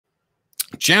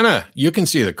Jenna, you can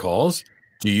see the calls.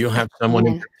 Do you have someone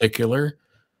in particular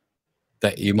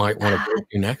that you might want to go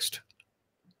to next?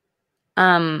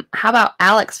 How about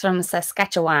Alex from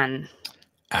Saskatchewan?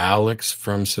 Alex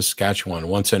from Saskatchewan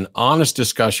wants an honest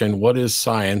discussion. What is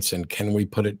science, and can we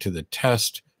put it to the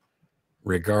test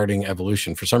regarding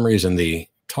evolution? For some reason, the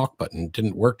talk button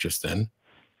didn't work just then.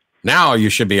 Now you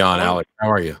should be on, Alex.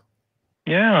 How are you?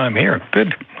 Yeah, I'm here.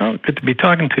 Good. Well, good to be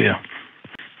talking to you.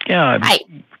 Yeah. Hi.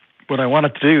 What I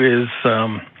wanted to do is,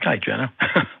 hi, Jenna.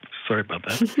 Sorry about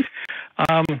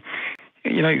that.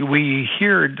 You know, we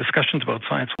hear discussions about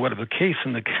science, whatever the case,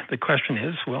 and the question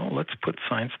is, well, let's put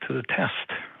science to the test.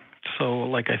 So,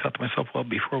 like, I thought to myself, well,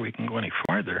 before we can go any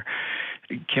farther,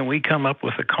 can we come up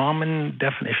with a common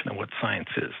definition of what science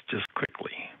is, just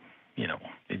quickly? You know,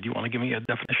 do you want to give me a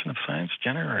definition of science,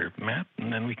 Jenna or Matt,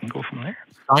 and then we can go from there?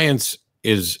 Science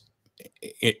is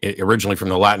originally from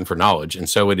the Latin for knowledge, and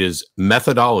so it is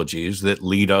methodologies that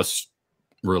lead us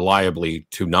reliably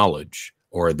to knowledge,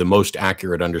 or the most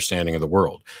accurate understanding of the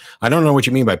world. I don't know what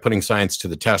you mean by putting science to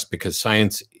the test, because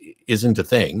science isn't a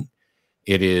thing.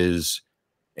 It is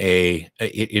it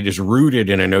is rooted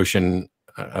in a notion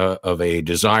of a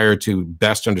desire to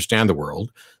best understand the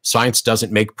world. Science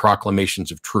doesn't make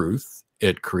proclamations of truth.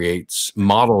 It creates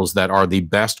models that are the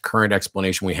best current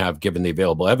explanation we have given the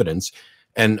available evidence.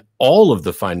 And all of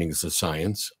the findings of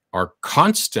science are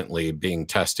constantly being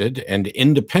tested and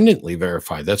independently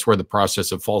verified. That's where the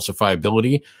process of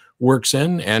falsifiability works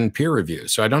in, and peer review.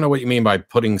 So I don't know what you mean by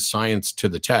putting science to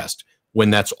the test, when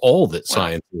that's all that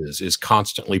science is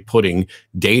constantly putting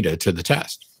data to the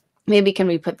test. Maybe can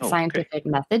we put the scientific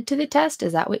method to the test?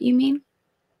 Is that what you mean?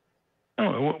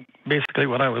 Oh, well, basically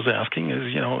what I was asking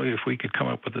is, you know, if we could come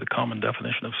up with a common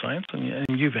definition of science, and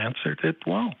you've answered it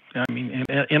well. I mean,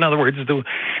 in other words,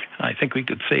 I think we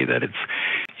could say that it's,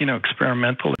 you know,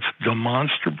 experimental, it's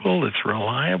demonstrable, it's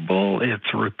reliable, it's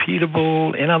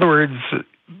repeatable. In other words,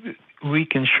 we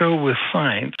can show with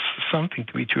science something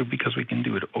to be true because we can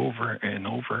do it over and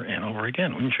over and over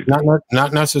again, wouldn't you?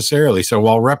 Not necessarily. So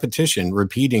while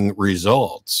repeating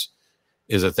results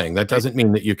is a thing, that doesn't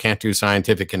mean that you can't do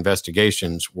scientific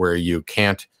investigations where you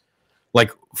can't, like,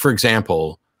 for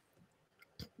example,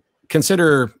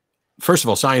 consider, first of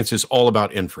all, science is all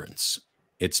about inference.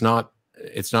 It's not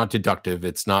deductive.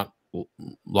 It's not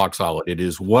lock solid. It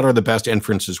is, what are the best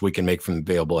inferences we can make from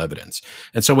available evidence?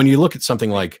 And so when you look at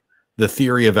something like the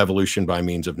theory of evolution by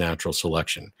means of natural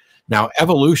selection, now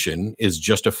evolution is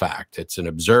just a fact. It's an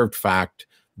observed fact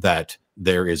that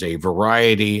there is a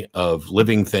variety of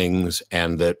living things,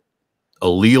 and that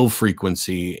allele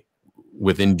frequency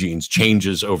within genes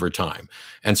changes over time.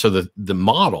 And so the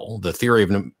model, the theory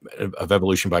of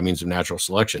evolution by means of natural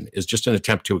selection, is just an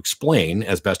attempt to explain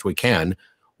as best we can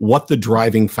what the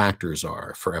driving factors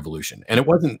are for evolution. And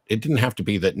it didn't have to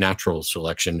be that natural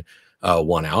selection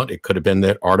won out. It could have been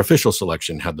that artificial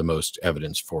selection had the most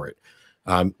evidence for it.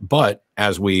 But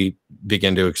as we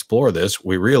begin to explore this,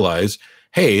 we realize,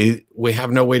 hey, we have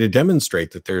no way to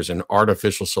demonstrate that there's an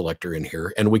artificial selector in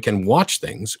here, and we can watch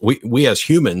things. We as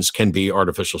humans can be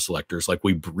artificial selectors, like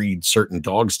we breed certain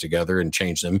dogs together and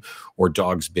change them, or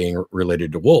dogs being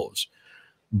related to wolves.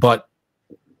 But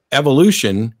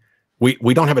evolution,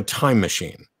 we don't have a time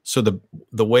machine. So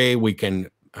the way we can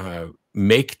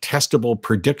make testable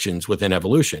predictions within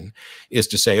evolution is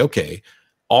to say, okay,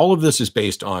 all of this is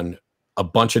based on a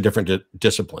bunch of different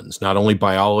disciplines, not only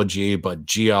biology, but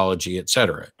geology, et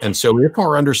cetera. And so if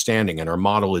our understanding and our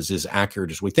model is as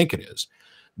accurate as we think it is,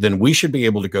 then we should be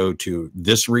able to go to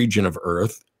this region of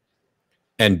Earth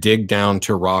and dig down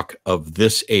to rock of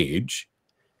this age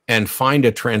and find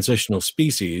a transitional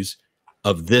species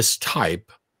of this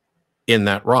type in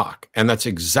that rock. And that's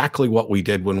exactly what we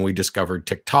did when we discovered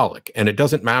Tiktaalik. And it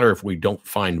doesn't matter if we don't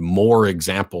find more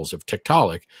examples of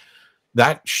Tiktaalik.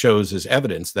 That shows as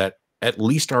evidence that at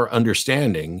least our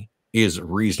understanding is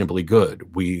reasonably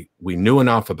good. We knew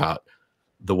enough about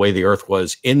the way the Earth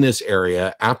was in this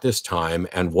area at this time,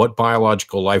 and what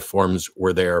biological life forms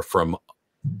were there from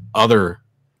other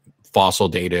fossil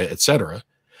data, et cetera.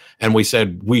 And we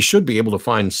said, we should be able to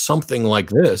find something like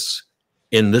this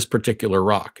in this particular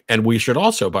rock. And we should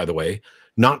also, by the way,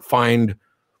 not find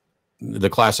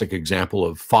the classic example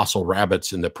of fossil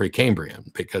rabbits in the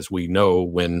Precambrian, because we know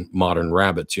when modern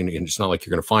rabbits, you know, it's not like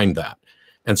you're going to find that.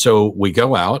 And so we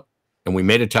go out and we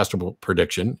made a testable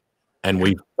prediction, and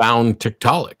we found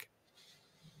Tiktaalik.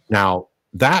 Now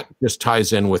that just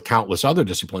ties in with countless other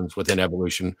disciplines within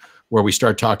evolution, where we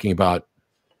start talking about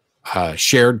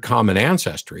shared common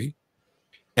ancestry.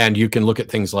 And you can look at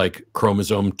things like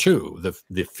chromosome 2,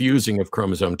 the fusing of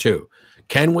chromosome 2.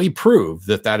 Can we prove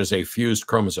that that is a fused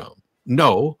chromosome?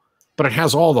 No, but it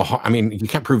has all the, I mean, you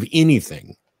can't prove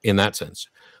anything in that sense.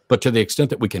 But to the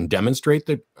extent that we can demonstrate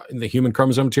that the human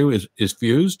chromosome 2 is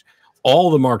fused,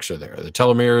 all the marks are there. The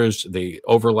telomeres, the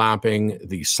overlapping,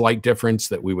 the slight difference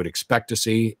that we would expect to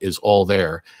see is all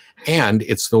there. And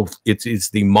it's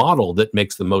the model that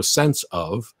makes the most sense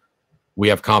of, we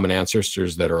have common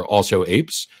ancestors that are also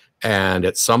apes, and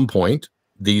at some point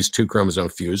these two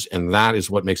chromosomes fuse, and that is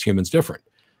what makes humans different.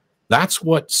 That's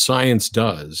what science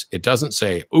does. It doesn't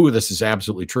say, oh, this is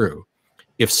absolutely true.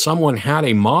 If someone had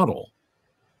a model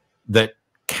that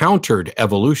countered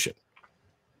evolution,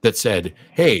 that said,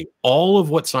 hey, all of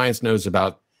what science knows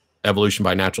about evolution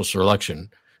by natural selection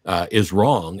is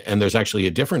wrong, and there's actually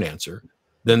a different answer,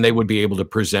 then they would be able to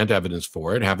present evidence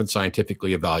for it, have it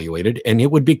scientifically evaluated, and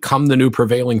it would become the new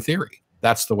prevailing theory.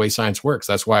 That's the way science works.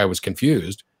 That's why I was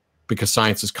confused, because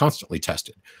science is constantly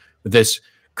tested. But this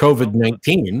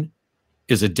COVID-19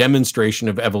 is a demonstration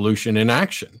of evolution in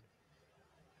action.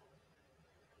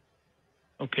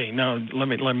 Okay, now let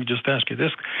me just ask you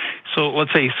this. So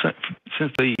let's say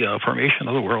since the formation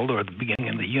of the world, or the beginning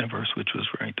of the universe, which was,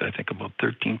 right, I think about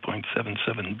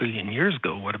 13.77 billion years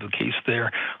ago, whatever the case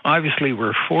there, obviously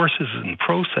were forces and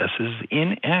processes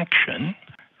in action,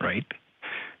 right,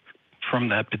 from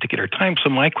that particular time. So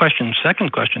my question,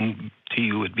 second question to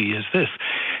you would be, is this: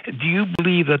 do you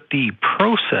believe that the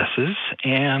processes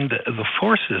and the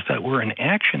forces that were in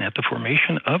action at the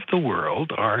formation of the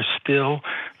world are still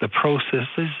the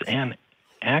processes and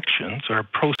actions, or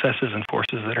processes and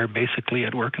forces that are basically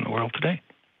at work in the world today?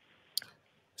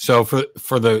 So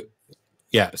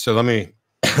so let me,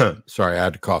 sorry, I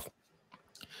had to cough.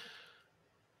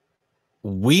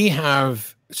 We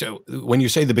have, so when you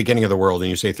say the beginning of the world and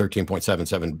you say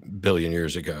 13.77 billion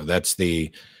years ago, that's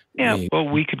the, well,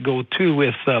 we could go too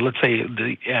with, let's say,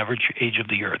 the average age of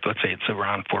the Earth. Let's say it's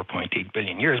around 4.8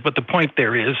 billion years. But the point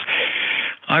there is,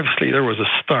 obviously, there was a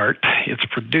start. It's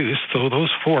produced. So those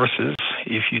forces,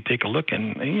 if you take a look,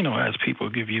 and, you know, as people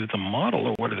give you the model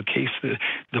or whatever the case,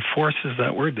 the forces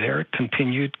that were there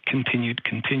continued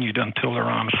until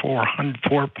around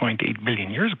 4.8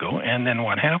 billion years ago. And then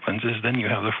what happens is then you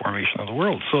have the formation of the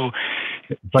world. So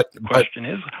the question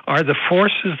is, are the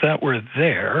forces that were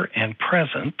there and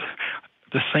present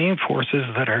the same forces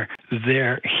that are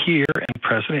there, here, and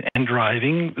present, and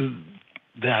driving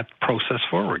that process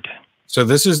forward? So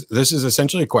this is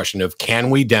essentially a question of, can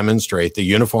we demonstrate the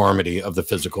uniformity of the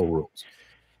physical rules?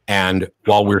 And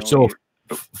while we're still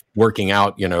working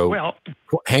out, you know,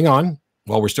 hang on,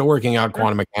 while we're still working out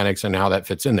quantum mechanics and how that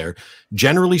fits in there,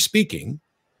 generally speaking,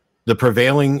 the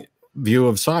prevailing view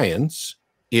of science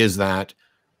is that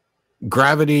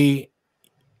gravity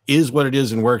is what it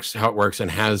is and works how it works,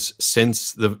 and has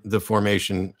since the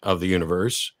formation of the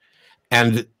universe.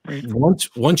 And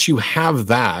once you have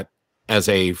that as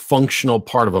a functional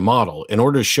part of a model, in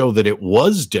order to show that it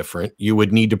was different, you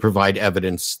would need to provide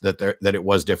evidence that it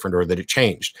was different, or that it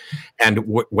changed. And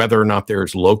whether or not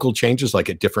there's local changes, like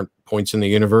at different points in the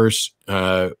universe,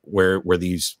 where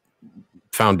these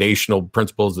foundational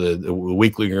principles, the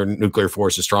weak nuclear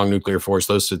force, the strong nuclear force,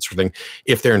 those sorts of things,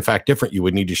 if they're in fact different, you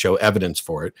would need to show evidence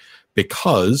for it,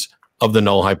 because of the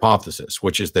null hypothesis,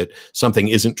 which is that something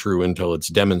isn't true until it's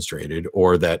demonstrated,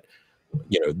 or that,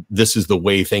 you know, this is the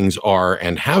way things are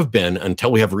and have been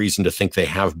until we have reason to think they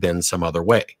have been some other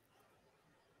way.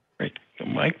 Right.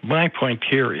 My point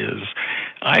here is,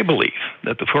 I believe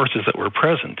that the forces that were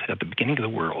present at the beginning of the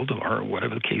world, or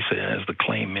whatever the case as the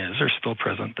claim is, are still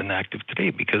present and active today.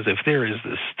 Because if there is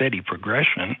this steady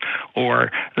progression,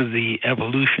 or the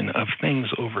evolution of things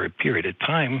over a period of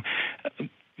time,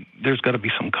 there's got to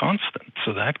be some constant.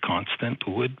 So that constant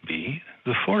would be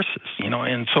the forces, you know.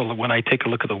 And so when I take a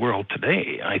look at the world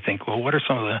today, I think, well, what are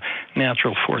some of the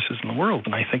natural forces in the world?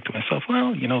 And I think to myself,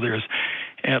 well, you know, there's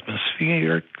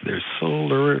atmospheric, there's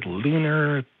solar,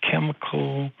 lunar,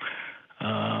 chemical,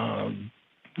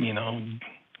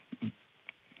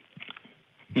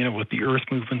 with the Earth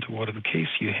movement, or whatever the case,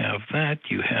 you have that.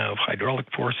 You have hydraulic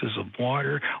forces of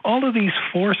water. All of these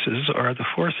forces are the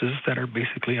forces that are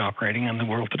basically operating in the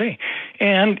world today.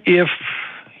 And if,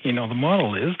 you know, the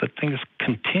model is that things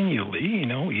continually, you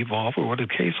know, evolve, or whatever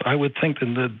the case, I would think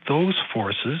that those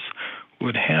forces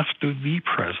would have to be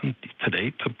present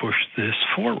today to push this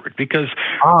forward. Because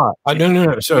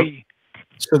no. So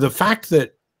the fact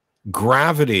that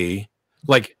gravity,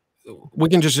 like,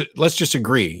 let's just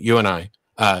agree, you and I,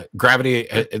 gravity,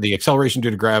 the acceleration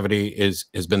due to gravity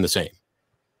has been the same.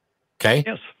 Okay.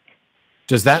 Yes.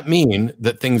 Does that mean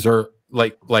that things are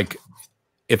like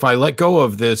if I let go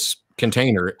of this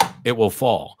container, it will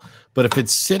fall? But if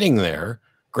it's sitting there,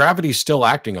 gravity's still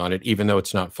acting on it, even though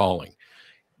it's not falling.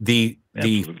 The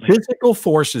The Absolutely. physical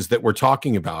forces that we're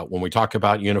talking about when we talk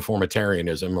about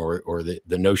uniformitarianism or the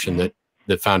notion that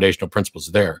the foundational principles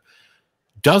are there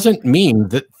doesn't mean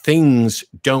that things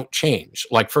don't change.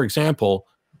 Like, for example,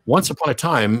 once upon a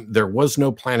time, there was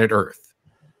no planet Earth,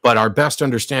 but our best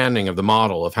understanding of the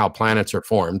model of how planets are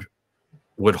formed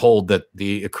would hold that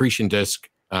the accretion disk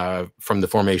from the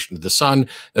formation of the sun,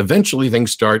 eventually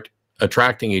things start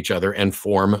attracting each other and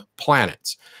form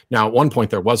planets. Now, at one point,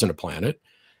 there wasn't a planet,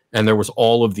 and there was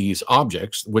all of these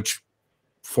objects which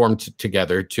formed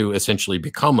together to essentially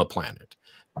become a planet.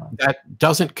 That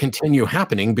doesn't continue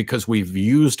happening because we've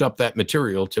used up that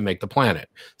material to make the planet.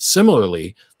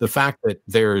 Similarly, the fact that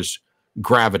there's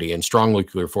gravity and strong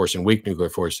nuclear force and weak nuclear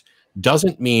force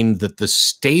doesn't mean that the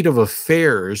state of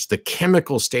affairs, the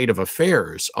chemical state of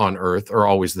affairs on Earth are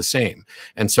always the same.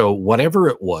 And so whatever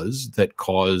it was that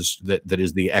caused, that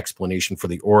is the explanation for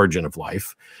the origin of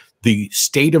life, the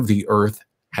state of the Earth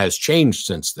has changed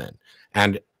since then.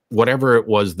 And whatever it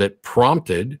was that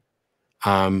prompted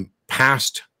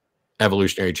past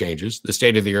evolutionary changes, the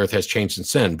state of the Earth has changed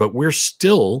since then, but we're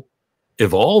still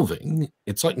evolving.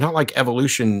 It's like not like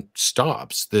evolution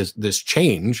stops. This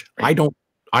change, I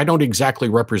don't exactly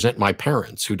represent my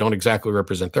parents who don't exactly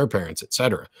represent their parents,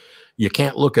 etc. You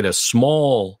can't look at a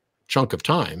small chunk of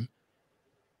time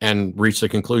and reach the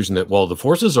conclusion that, well, the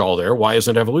forces are all there. Why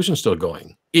isn't evolution still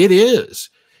going? It is.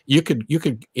 You could,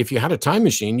 if you had a time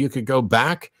machine, you could go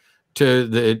back to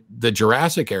the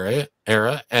Jurassic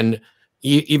era, and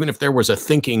even if there was a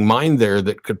thinking mind there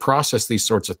that could process these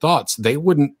sorts of thoughts, they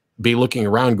wouldn't be looking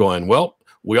around going, well,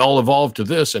 we all evolved to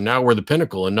this, and now we're the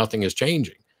pinnacle, and nothing is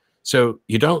changing. So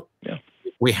you don't. Yeah.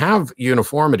 We have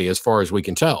uniformity as far as we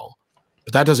can tell,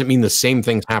 but that doesn't mean the same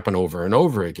things happen over and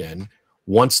over again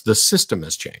once the system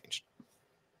has changed.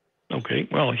 Okay,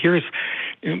 well, here's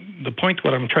the point.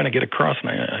 What I'm trying to get across, and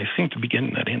I seem to be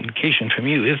getting that indication from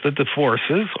you, is that the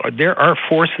forces, there are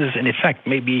forces in effect.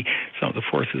 Maybe some of the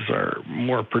forces are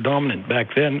more predominant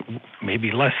back then,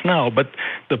 maybe less now, but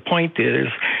the point is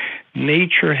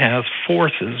nature has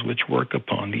forces which work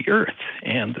upon the Earth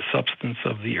and the substance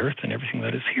of the Earth and everything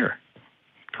that is here,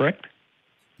 correct?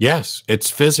 Yes, it's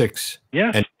physics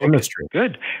and chemistry.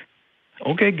 Good.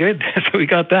 Okay, good. So we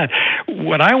got that.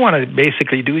 What I want to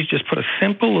basically do is just put a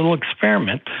simple little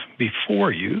experiment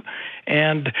before you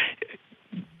and,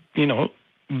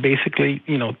 basically,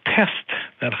 test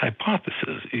that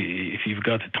hypothesis. If you've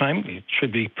got the time, it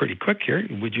should be pretty quick here.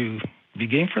 Would you be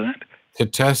game for that? To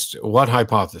test what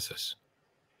hypothesis?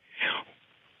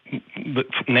 The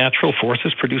natural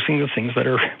forces producing the things that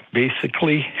are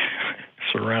basically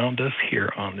surround us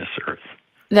here on this Earth.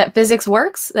 That physics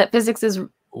works? That physics is real?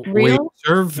 We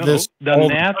observe this. The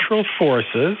natural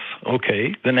forces,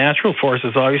 okay, the natural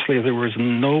forces, obviously there was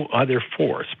no other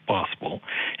force possible,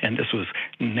 and this was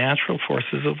natural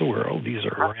forces of the world. These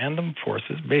are random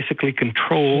forces, basically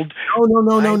controlled.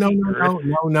 No.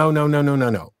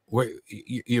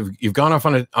 You've gone off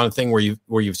on a thing where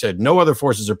you've said no other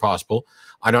forces are possible.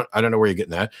 I don't know where you're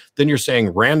getting that. Then you're saying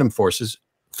random forces.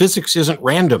 Physics isn't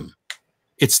random.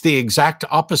 It's the exact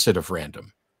opposite of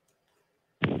random.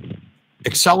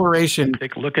 Acceleration,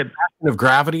 take a look at of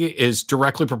gravity is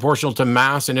directly proportional to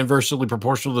mass and inversely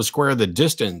proportional to the square of the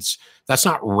distance. That's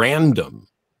not random.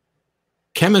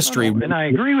 Chemistry, and I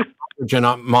agree with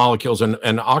hydrogen molecules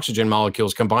and oxygen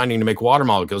molecules combining to make water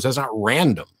molecules. That's not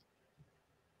random.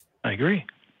 I agree.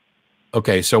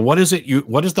 Okay, so what is it?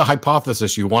 What is the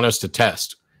hypothesis you want us to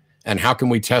test, and how can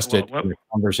we test it in the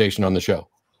conversation on the show?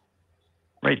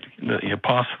 Right. The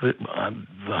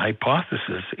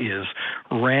hypothesis is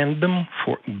random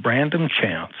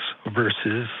chance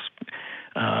versus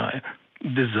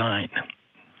design,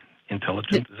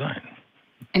 intelligent design.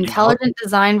 Intelligent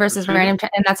design versus random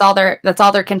chance, and that's all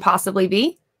there can possibly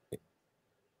be.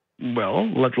 Well,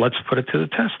 let's put it to the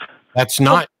test. That's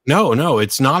not no.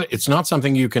 It's not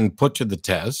something you can put to the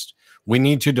test. We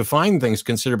need to define things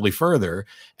considerably further.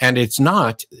 And it's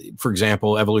not, for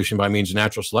example, evolution by means of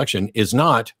natural selection is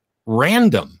not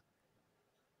random.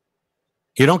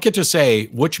 You don't get to say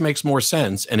which makes more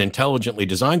sense, an intelligently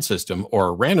designed system or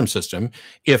a random system,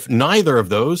 if neither of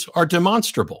those are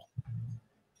demonstrable.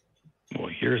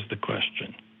 Well, here's the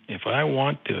question. If I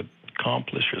want to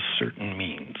accomplish a certain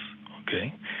means,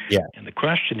 okay? Yeah. And the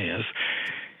question is,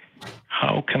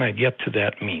 how can I get to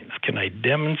that means? Can I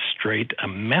demonstrate a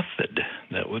method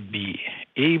that would be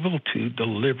able to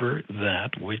deliver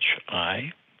that which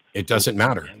I... It doesn't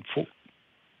matter.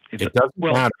 It doesn't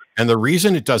matter. And the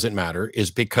reason it doesn't matter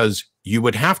is because you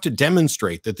would have to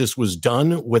demonstrate that this was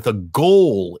done with a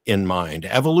goal in mind.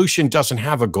 Evolution doesn't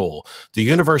have a goal. The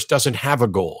universe doesn't have a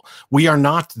goal. We are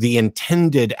not the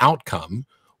intended outcome.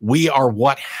 We are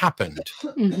what happened.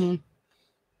 Mm-hmm.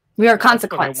 We are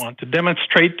consequence. That's what I want to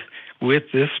demonstrate with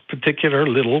this particular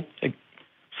little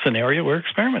scenario or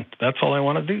experiment. That's all I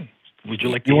want to do. Would you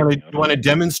like to? You want to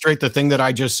demonstrate the thing that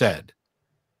I just said?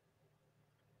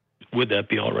 Would that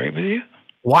be all right with you?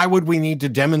 Why would we need to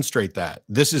demonstrate that?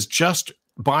 This is just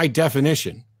by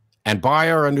definition and by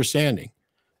our understanding.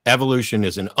 Evolution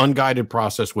is an unguided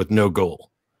process with no goal.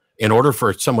 In order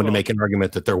for someone to make an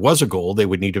argument that there was a goal, they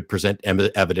would need to present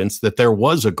evidence that there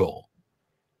was a goal.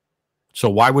 So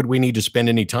why would we need to spend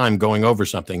any time going over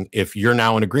something if you're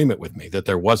now in agreement with me that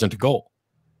there wasn't a goal?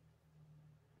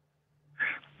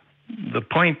 The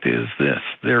point is this: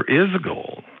 there is a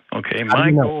goal. Okay,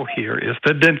 my goal here is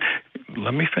to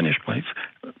let me finish, please.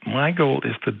 My goal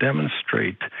is to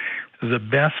demonstrate the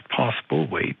best possible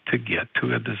way to get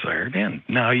to a desired end.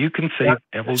 Now, you can say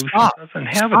evolution doesn't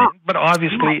have an end, but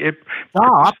obviously it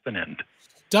has an end.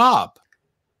 Stop.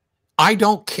 I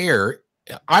don't care.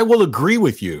 I will agree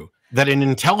with you that an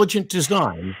intelligent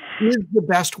design is the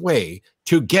best way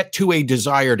to get to a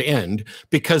desired end,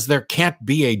 because there can't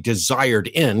be a desired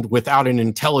end without an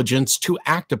intelligence to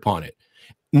act upon it.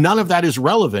 None of that is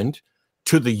relevant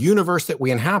to the universe that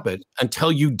we inhabit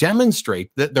until you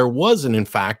demonstrate that there wasn't, in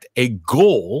fact, a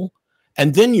goal,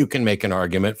 and then you can make an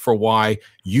argument for why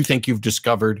you think you've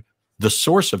discovered the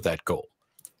source of that goal.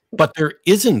 But there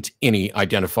isn't any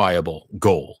identifiable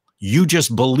goal. You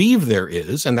just believe there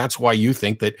is, and that's why you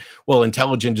think that, well,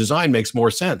 intelligent design makes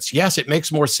more sense. Yes, it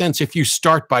makes more sense if you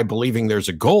start by believing there's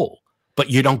a goal, but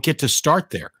you don't get to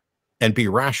start there and be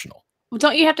rational. Well,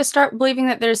 don't you have to start believing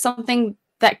that there's something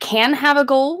that can have a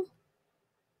goal?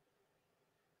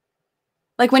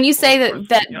 Like when you say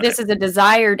that this is a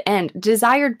desired end,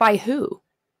 desired by who?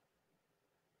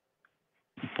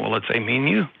 Well, let's say me and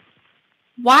you.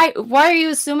 Why are you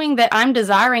assuming that I'm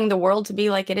desiring the world to be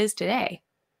like it is today?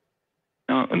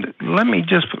 No, let me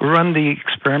just run the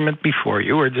experiment before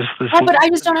you, or just this. Oh, but I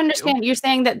just don't understand. You're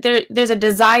saying that there's a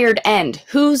desired end.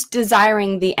 Who's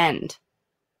desiring the end?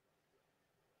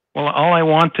 Well, all I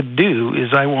want to do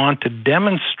is I want to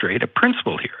demonstrate a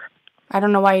principle here. I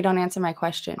don't know why you don't answer my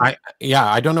question. I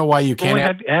don't know why you can't.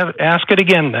 Go ahead, ask it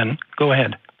again then. Go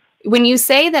ahead. When you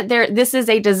say that this is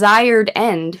a desired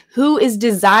end, who is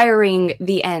desiring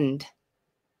the end?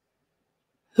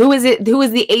 Who is it? Who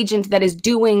is the agent that is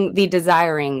doing the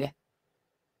desiring?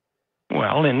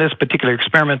 Well, in this particular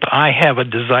experiment, I have a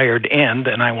desired end,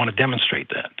 and I want to demonstrate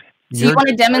that. So you want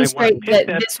to demonstrate that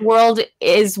this world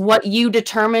is what you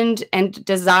determined and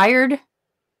desired?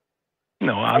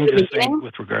 No, I'm just saying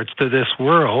with regards to this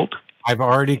world. I've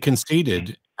already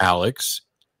conceded, Alex,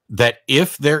 that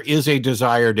if there is a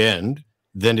desired end,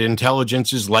 then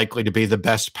intelligence is likely to be the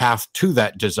best path to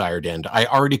that desired end. I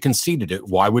already conceded it.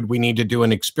 Why would we need to do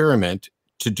an experiment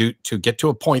to get to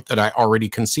a point that I already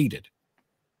conceded?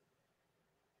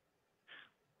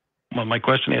 Well, my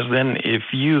question is then, if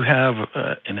you have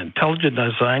an intelligent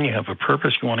design, you have a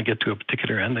purpose, you want to get to a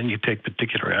particular end, then you take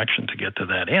particular action to get to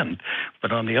that end.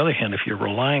 But on the other hand, if you're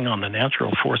relying on the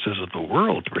natural forces of the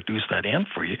world to produce that end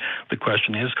for you, the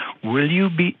question is, will you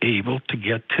be able to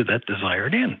get to that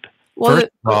desired end? Well, first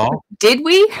of all, did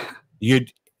we?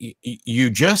 You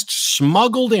just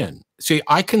smuggled in. See,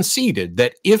 I conceded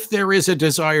that if there is a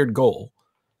desired goal,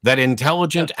 that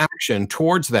intelligent action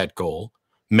towards that goal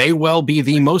may well be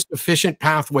the most efficient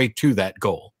pathway to that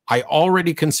goal. I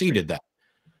already conceded that.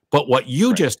 But what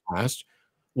you just asked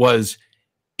was,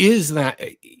 is that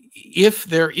if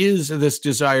there is this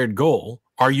desired goal,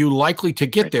 are you likely to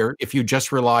get there if you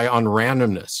just rely on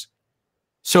randomness?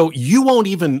 So you won't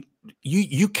even,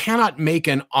 you cannot make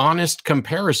an honest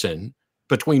comparison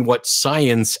between what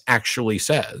science actually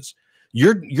says.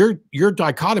 Your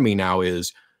dichotomy now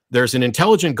is there's an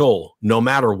intelligent goal no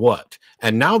matter what.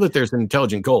 And now that there's an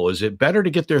intelligent goal, is it better to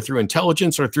get there through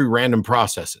intelligence or through random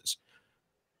processes?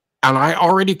 And I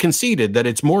already conceded that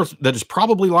it's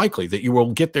probably likely that you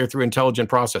will get there through intelligent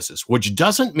processes, which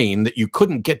doesn't mean that you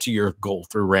couldn't get to your goal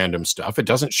through random stuff. It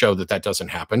doesn't show that that doesn't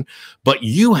happen, but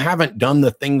you haven't done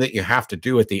the thing that you have to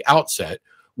do at the outset,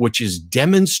 which is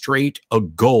demonstrate a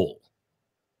goal.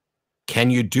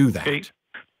 Can you do that? Okay.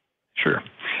 Sure.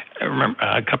 I remember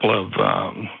a couple of,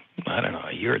 I don't know,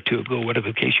 a year or two ago,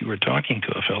 whatever case, you were talking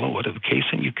to a fellow, whatever case,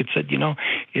 and you could say, you know,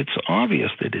 it's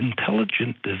obvious that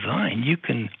intelligent design, you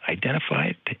can identify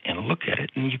it and look at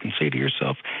it, and you can say to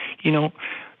yourself, you know,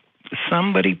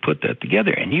 somebody put that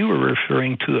together, and you were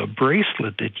referring to a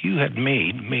bracelet that you had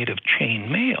made of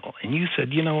chain mail, and you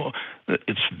said, you know,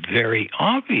 it's very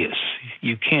obvious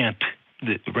you can't,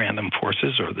 the random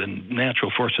forces or the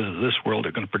natural forces of this world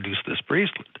are going to produce this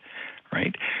bracelet.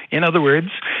 right? In other words,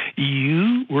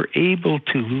 you were able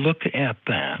to look at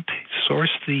that,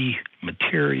 source the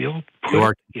material, put You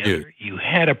are it together. confused. You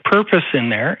had a purpose in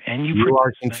there, and you are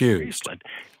produced that confused. bracelet.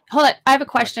 Hold on. I have a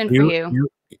question for you.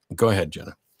 Go ahead,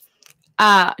 Jenna.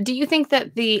 Do you think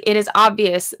that it is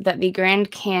obvious that the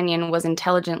Grand Canyon was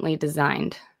intelligently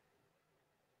designed?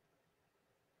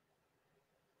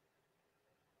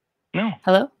 No.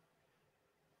 Hello?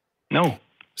 No.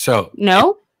 So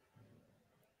No?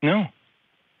 No.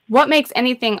 What makes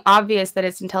anything obvious that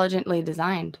it's intelligently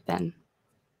designed then?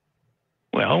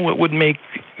 Well, what would make,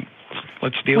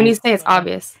 let's deal When you with say it's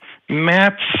obvious.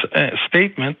 Matt's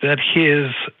statement that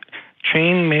his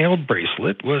chain-mail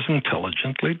bracelet was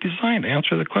intelligently designed.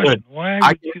 Answer the question. Good. Why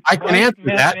I would can answer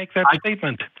Matt that. make that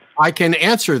statement? I can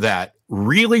answer that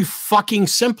really fucking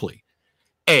simply.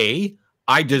 A,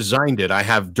 I designed it. I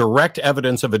have direct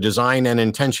evidence of a design and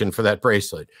intention for that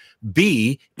bracelet.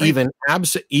 B, Right.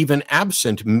 even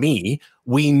absent me,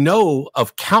 we know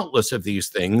of countless of these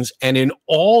things, and in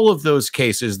all of those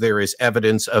cases, there is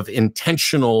evidence of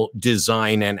intentional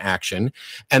design and action,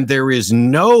 and there is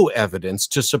no evidence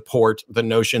to support the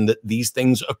notion that these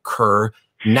things occur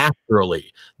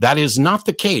naturally. That is not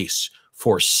the case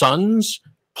for suns,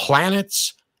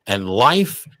 planets, and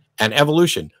life and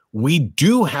evolution. We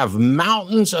do have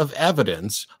mountains of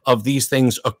evidence of these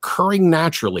things occurring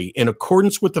naturally in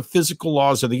accordance with the physical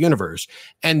laws of the universe,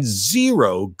 and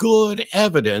zero good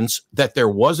evidence that there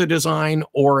was a design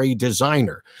or a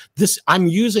designer. I'm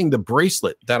using the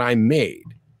bracelet that I made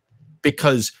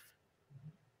because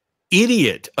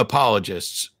idiot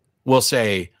apologists will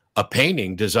say a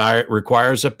painting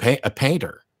requires a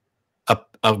painter.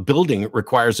 A building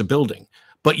requires a building,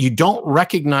 but you don't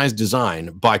recognize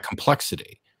design by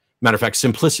complexity. Matter of fact,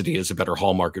 simplicity is a better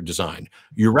hallmark of design.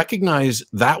 You recognize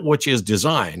that which is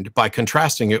designed by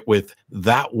contrasting it with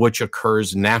that which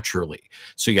occurs naturally.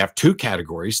 So you have two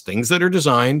categories, things that are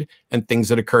designed and things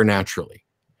that occur naturally.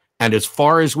 And as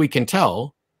far as we can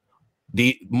tell,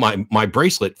 my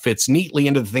bracelet fits neatly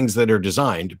into the things that are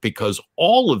designed because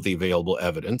all of the available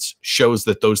evidence shows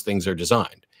that those things are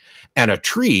designed. And a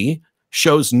tree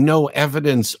shows no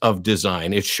evidence of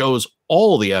design. It shows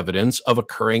all the evidence of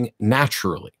occurring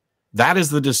naturally. That is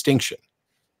the distinction.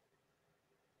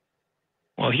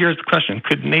 Well, here's the question.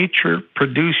 Could nature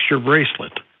produce your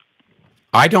bracelet?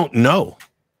 I don't know.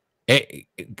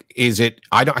 Is it?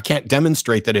 I can't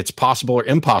demonstrate that it's possible or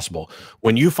impossible.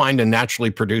 When you find a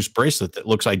naturally produced bracelet that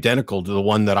looks identical to the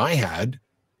one that I had,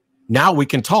 now we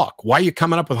can talk. Why are you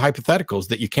coming up with hypotheticals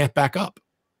that you can't back up?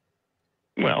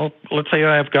 Well, let's say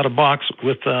I've got a box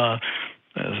with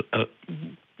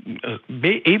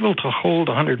able to hold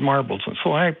 100 marbles. And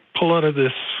so I pull out of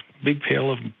this big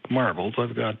pail of marbles.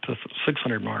 I've got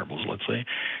 600 marbles, let's say.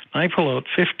 I pull out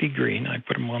 50 green. I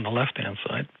put them on the left-hand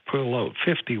side. Pull out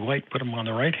 50 white, put them on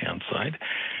the right-hand side.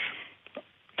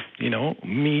 You know,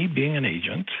 me being an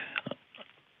agent,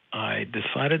 I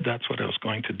decided that's what I was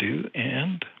going to do,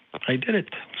 and I did it.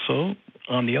 So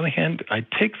on the other hand, I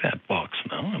take that box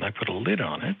now, and I put a lid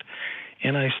on it,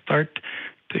 and I start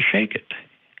to shake it.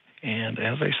 And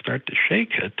as I start to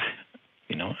shake it,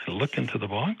 you know, I look into the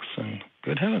box and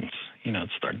good heavens, you know,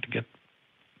 it's starting to get,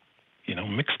 you know,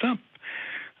 mixed up.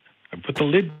 I put the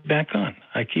lid back on.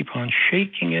 I keep on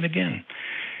shaking it again.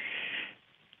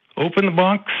 Open the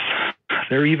box,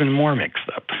 they're even more mixed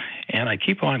up. And I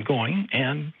keep on going.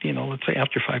 And, you know, let's say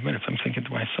after 5 minutes, I'm thinking to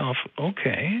myself,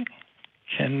 okay,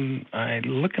 can I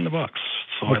look in the box?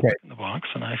 So I look in the box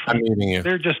and I find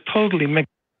they're just totally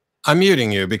mixed. I'm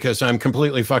muting you because I'm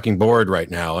completely fucking bored right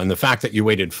now. And the fact that you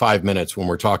waited 5 minutes when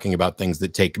we're talking about things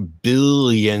that take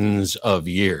billions of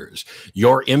years,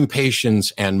 your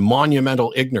impatience and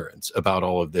monumental ignorance about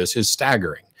all of this is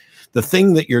staggering. The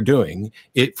thing that you're doing,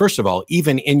 first of all,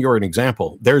 even in your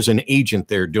example, there's an agent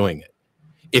there doing it.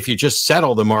 If you just set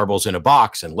all the marbles in a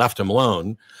box and left them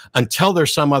alone, until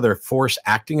there's some other force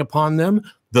acting upon them,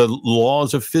 the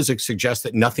laws of physics suggest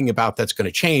that nothing about that's going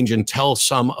to change until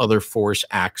some other force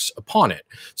acts upon it.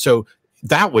 So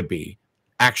that would be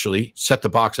actually set the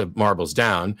box of marbles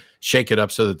down, shake it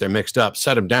up so that they're mixed up,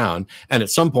 set them down, and at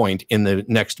some point in the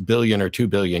next 1 billion or 2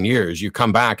 billion years, you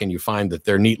come back and you find that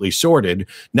they're neatly sorted.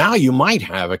 Now you might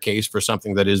have a case for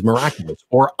something that is miraculous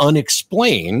or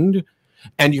unexplained,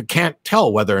 and you can't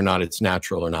tell whether or not it's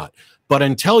natural or not. But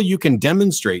until you can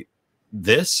demonstrate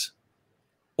this,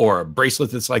 or a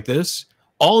bracelet that's like this,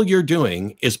 all you're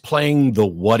doing is playing the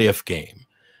what if game.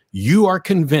 You are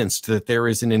convinced that there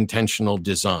is an intentional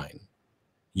design.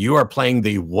 You are playing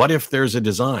the what if there's a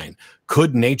design.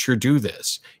 Could nature do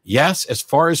this? Yes, as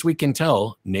far as we can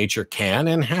tell, nature can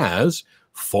and has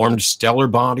formed stellar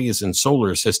bodies and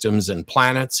solar systems and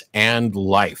planets and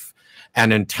life.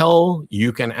 And until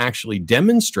you can actually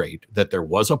demonstrate that there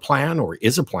was a plan or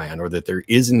is a plan, or that there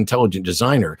is an intelligent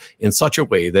designer in such a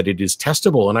way that it is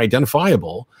testable and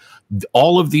identifiable,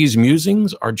 all of these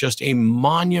musings are just a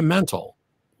monumental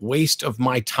waste of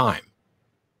my time.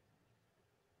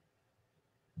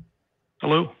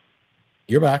 Hello?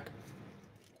 You're back.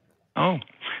 Oh,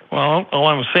 well, all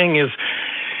I'm saying is,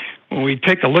 when we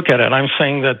take a look at it, I'm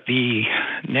saying that the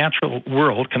natural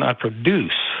world cannot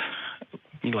produce,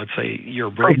 let's say, your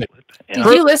bracelet. Did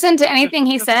you listen to anything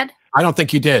he said? I don't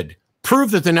think you did.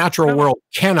 Prove that the natural world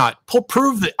cannot,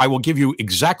 prove that, I will give you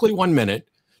exactly 1 minute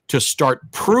to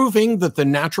start proving that the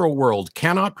natural world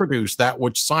cannot produce that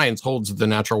which science holds that the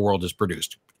natural world has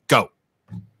produced. Go.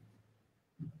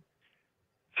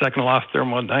 Second law of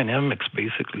thermodynamics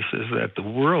basically says that the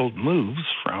world moves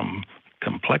from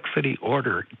complexity,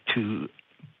 order, to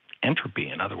entropy.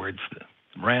 In other words,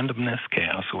 randomness,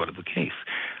 chaos, or whatever the case.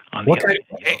 No.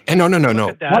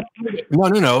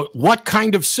 What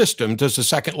kind of system does the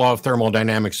second law of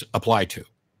thermodynamics apply to?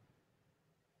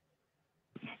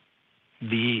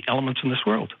 The elements in this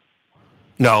world.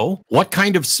 No. What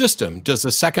kind of system does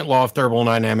the second law of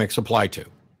thermodynamics apply to?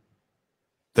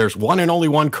 There's one and only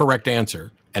one correct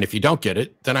answer. And if you don't get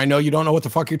it, then I know you don't know what the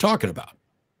fuck you're talking about.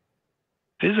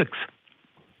 Physics.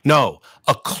 No,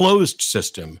 a closed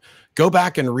system. Go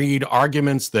back and read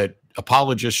arguments that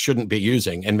apologists shouldn't be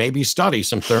using, and maybe study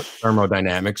some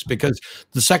thermodynamics, because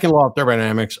the second law of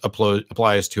thermodynamics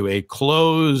applies to a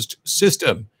closed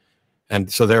system,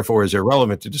 and so therefore is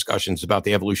irrelevant to discussions about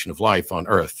the evolution of life on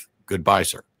Earth. Goodbye,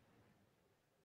 sir.